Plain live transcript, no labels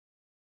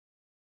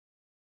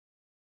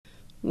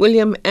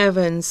William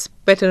Evans,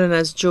 better known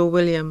as Joe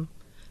William,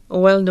 a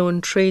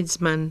well-known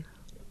tradesman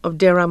of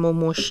Deramo,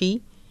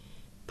 Moshi,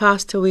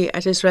 passed away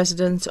at his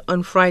residence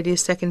on Friday,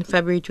 2nd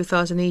February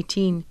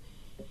 2018.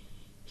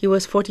 He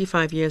was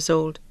 45 years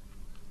old.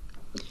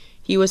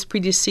 He was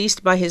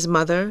predeceased by his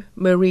mother,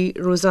 Marie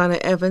Rosanna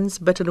Evans,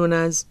 better known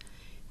as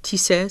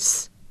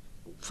Tisses,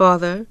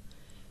 father,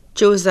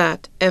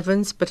 Josette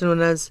Evans, better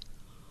known as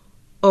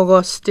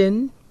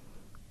Augustin,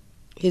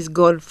 his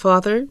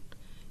godfather,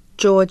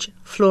 George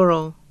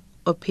Florent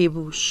of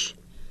Pébouche.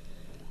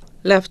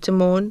 Left to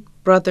mourn,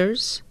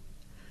 brothers,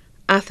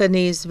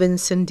 Athanase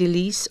Vincent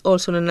Delis,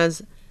 also known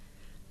as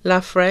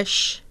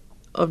Lafreche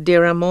of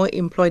Deramo,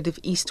 employed of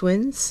East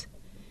Winds,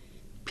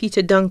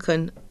 Peter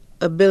Duncan,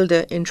 a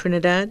builder in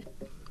Trinidad,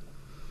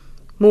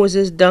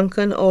 Moses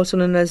Duncan, also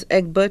known as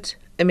Egbert,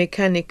 a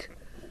mechanic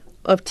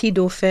of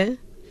Dauphin,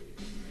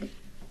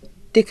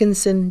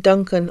 Dickinson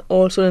Duncan,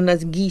 also known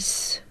as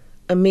Geese,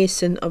 a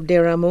mason of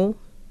Deramo,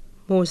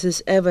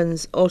 Moses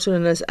Evans, also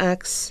known as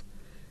Axe,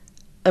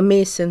 a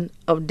mason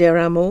of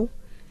Deramo,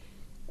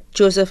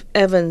 Joseph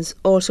Evans,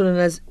 also known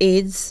as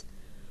Aids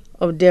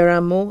of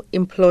Deramo,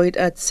 employed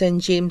at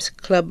St. James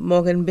Club,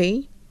 Morgan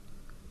Bay,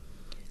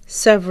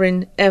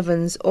 Severin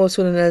Evans,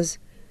 also known as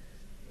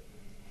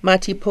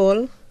Matty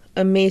Paul,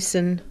 a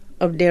mason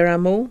of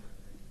Deramo,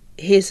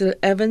 Hazel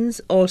Evans,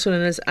 also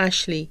known as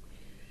Ashley,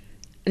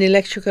 an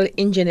electrical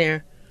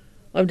engineer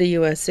of the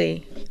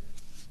USA.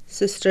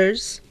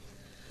 Sisters,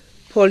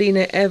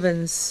 Paulina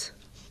Evans,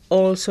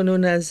 also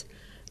known as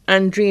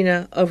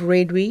Andrina of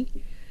Radwe,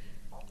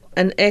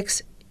 an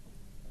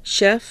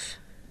ex-chef,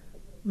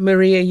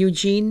 Maria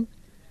Eugene,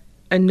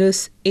 a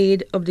nurse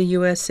aide of the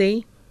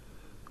USA,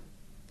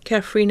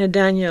 Katharina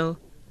Daniel,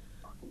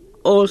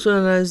 also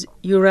known as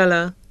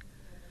Urella,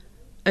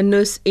 a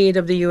nurse aide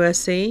of the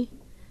USA,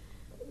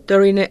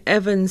 Dorina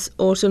Evans,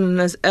 also known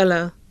as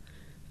Ella,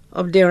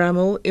 of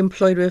Deramo,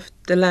 employed with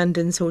the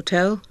Landons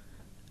Hotel,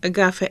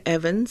 Agatha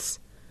Evans,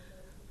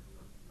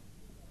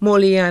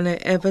 Moliana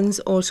Evans,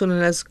 also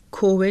known as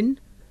Cohen,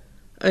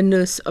 a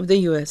nurse of the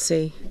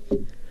USA.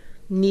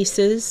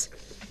 Nieces,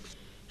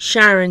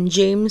 Sharon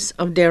James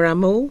of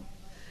Deramo,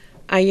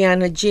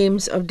 Ayana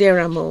James of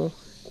Deramo,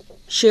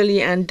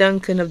 Shirley Ann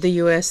Duncan of the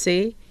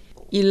USA,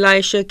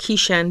 Elisha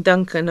Keishan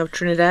Duncan of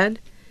Trinidad,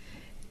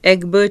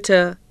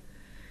 Egberta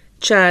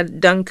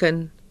Chad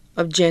Duncan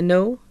of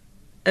Geno,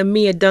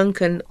 Amia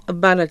Duncan of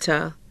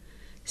Balata,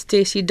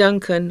 Stacy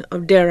Duncan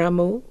of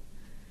Deramo,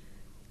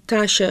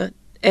 Tasha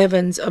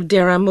Evans of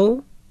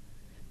Deramo,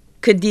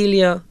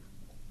 Cadelia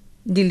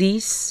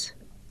Delis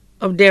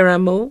of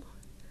Deramo,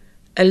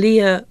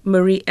 Aliyah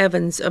Marie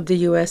Evans of the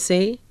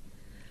USA,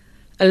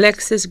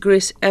 Alexis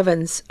Grace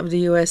Evans of the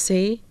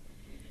USA,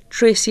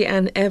 Tracy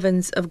Ann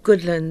Evans of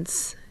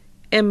Goodlands,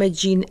 Emma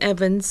Jean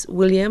Evans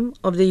William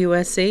of the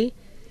USA,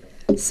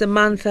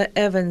 Samantha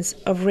Evans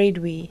of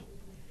Radwe,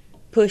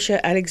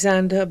 Portia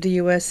Alexander of the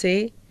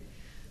USA,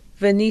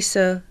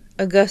 Vanessa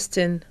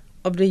Augustine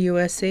of the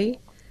USA,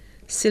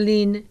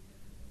 Celine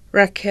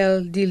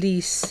Raquel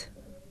Delis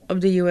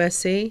of the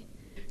USA,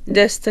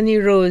 Destiny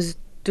Rose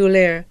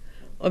Dulaire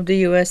of the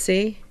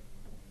USA,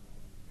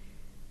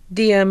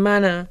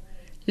 Diamana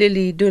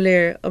Lily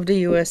Dulaire of the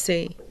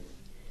USA.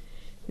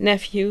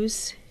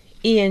 Nephews,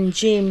 Ian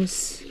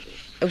James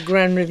of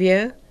Grand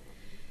Riviere,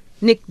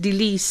 Nick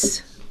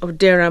Delis of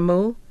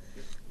Deramo,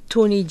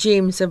 Tony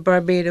James of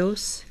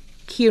Barbados,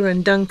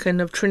 Kieran Duncan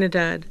of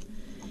Trinidad,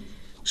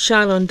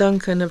 Shalon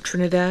Duncan of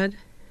Trinidad,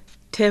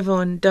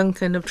 Tevon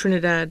Duncan of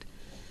Trinidad,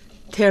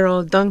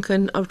 Terrell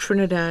Duncan of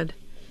Trinidad,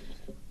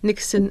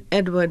 Nixon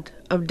Edward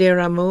of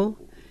Deramo,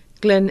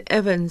 Glenn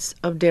Evans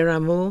of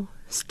Deramo,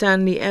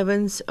 Stanley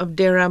Evans of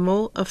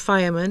Deramo, a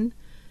fireman,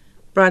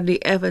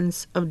 Bradley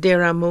Evans of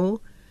Deramo,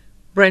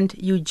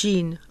 Brent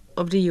Eugene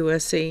of the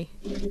USA.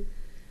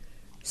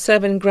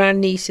 7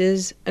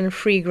 grandnieces and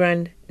 3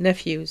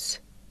 grandnephews.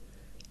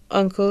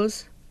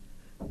 Uncles,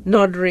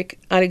 Nodrick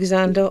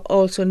Alexander,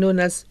 also known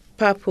as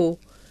Papo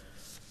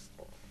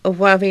of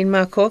Wavin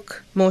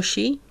Makok,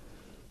 Moshi,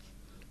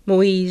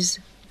 Moise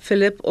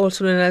Philip,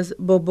 also known as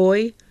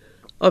Boboy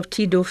of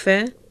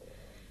Dauphin,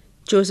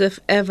 Joseph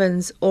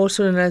Evans,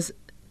 also known as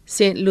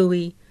St.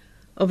 Louis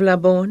of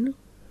Labonne,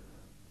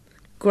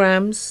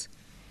 Grams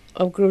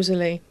of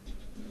Groselet.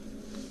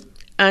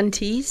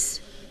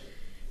 Aunties,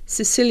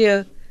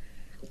 Cecilia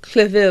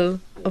Cleville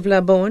of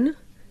Labonne,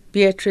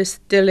 Beatrice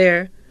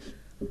Delaire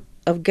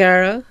of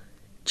Gara,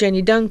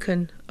 Jenny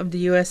Duncan of the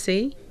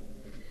USA,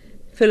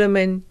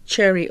 Philomene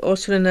Cherry,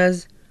 also known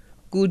as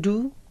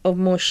Goudou of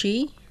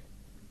Moshi,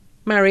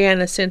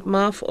 Mariana St.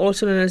 Marf,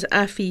 also known as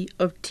Afi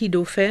of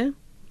Dauphin,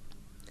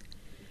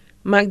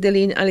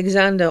 Magdalene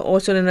Alexander,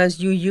 also known as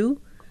Yu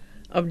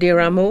of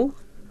Deramo,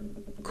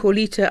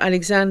 Colita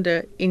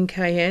Alexander in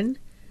Cayenne,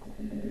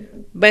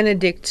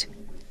 Benedict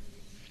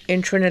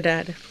in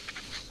Trinidad.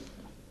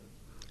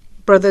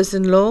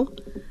 Brothers-in-law,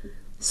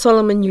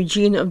 Solomon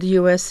Eugene of the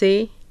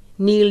USA,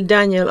 Neil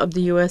Daniel of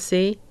the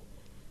USA,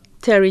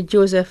 Terry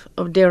Joseph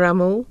of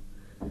Deramo,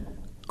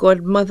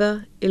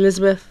 Godmother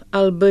Elizabeth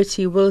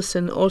Alberti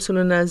Wilson, also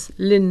known as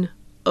Lynn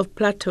of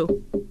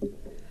Plateau.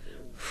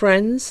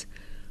 Friends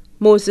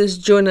Moses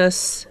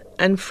Jonas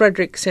and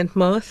Frederick St.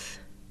 Marth,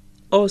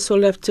 also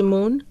left to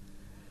mourn.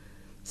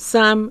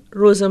 Sam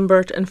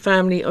Rosenbert and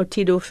family of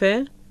Tido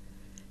Fair.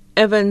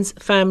 Evans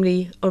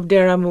family of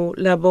Deramo,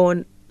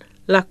 Labon,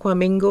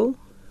 Laquamingo.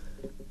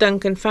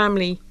 Duncan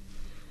family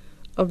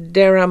of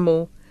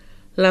Deramo,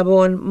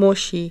 Labon,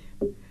 Moshi,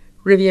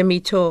 Rivière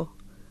Mito,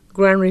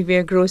 Grand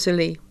Rivière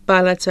Groseille,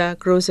 Balata,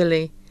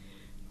 Groseille,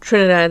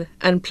 Trinidad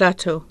and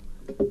Plateau.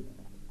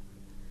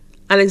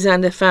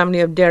 Alexander family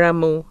of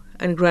Deramo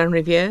and Grand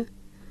Rivière.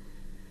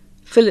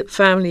 Philip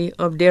family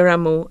of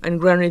Deramo and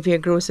Grand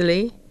Rivière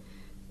Groseille.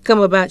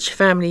 Cumberbatch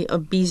family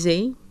of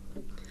Bizet.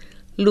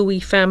 Louis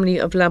family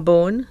of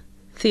Labon.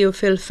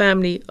 Theophile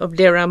family of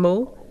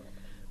Deramo.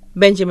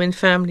 Benjamin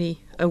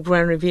family of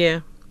Grand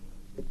Rivière.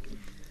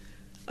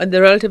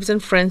 Other relatives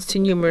and friends too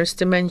numerous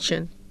to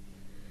mention.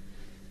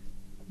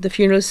 The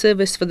funeral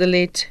service for the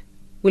late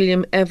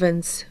William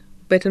Evans,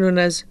 better known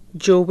as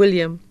Joe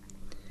William,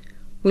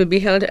 will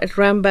be held at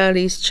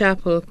Ramballi's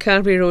Chapel,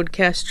 Calvary Road,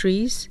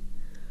 Castries,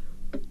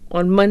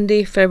 on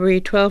Monday, February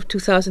 12,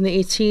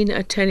 2018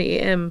 at 10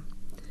 a.m.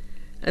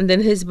 and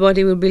then his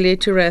body will be laid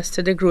to rest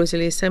at the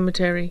Groseille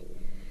Cemetery.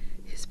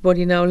 His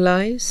body now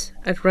lies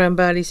at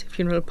Ramballi's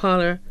Funeral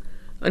Parlour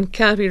on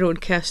Calvary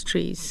Road,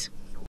 Castries.